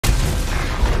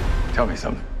Tell me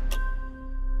something.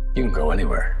 You can go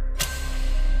anywhere.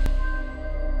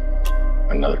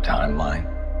 Another timeline.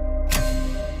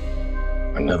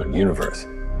 Another universe.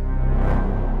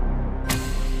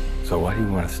 So why do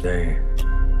you want to stay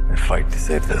and fight to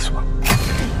save this one?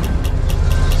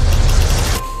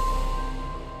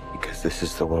 Because this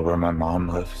is the world where my mom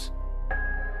lives.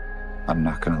 I'm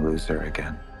not gonna lose her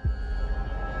again.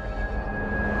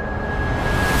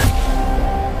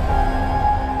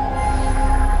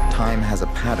 Time has a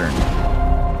pattern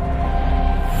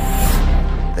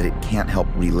that it can't help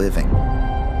reliving.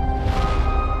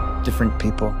 Different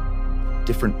people,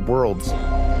 different worlds,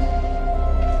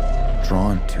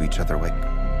 drawn to each other like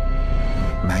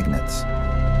magnets.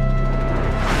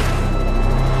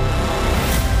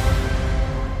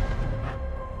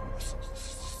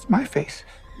 It's my face.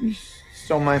 You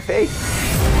stole my face.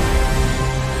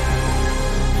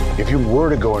 If you were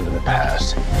to go into the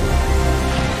past,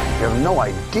 you have no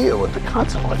idea what the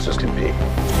consequences can be.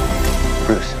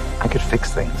 Bruce, I could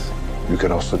fix things. You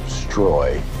could also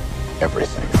destroy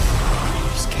everything.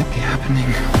 This can't be happening.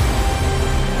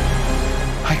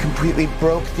 I completely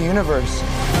broke the universe.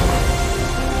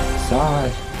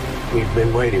 Zod. We've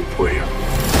been waiting for you.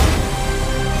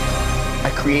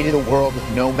 I created a world with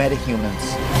no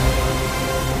metahumans.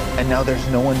 And now there's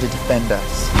no one to defend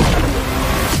us.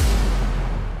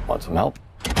 Want some help?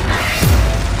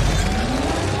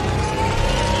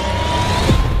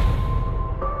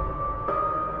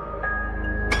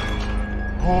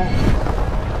 Oh.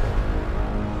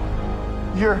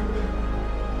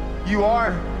 You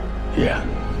are? Yeah.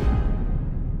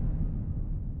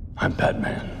 I'm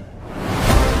Batman.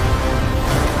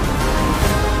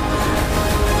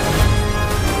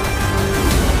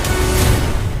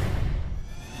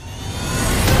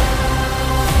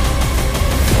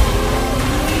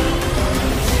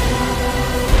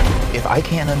 If I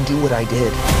can't undo what I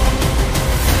did,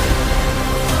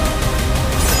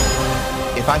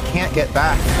 if I can't get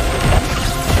back,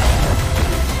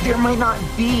 there might not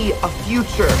be a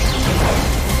future.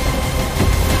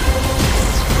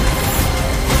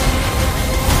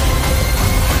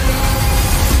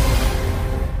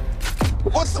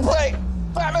 What's the play?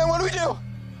 Batman, what do we do?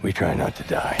 We try not to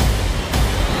die.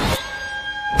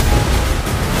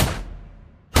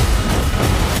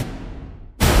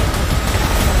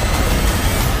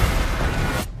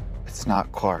 It's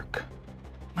not Clark.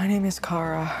 My name is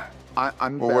Kara.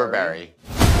 I'm Barry. We're Barry.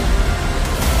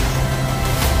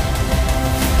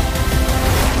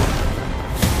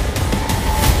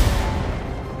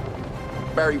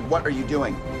 Barry, what are you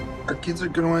doing? Our kids are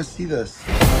gonna want to see this.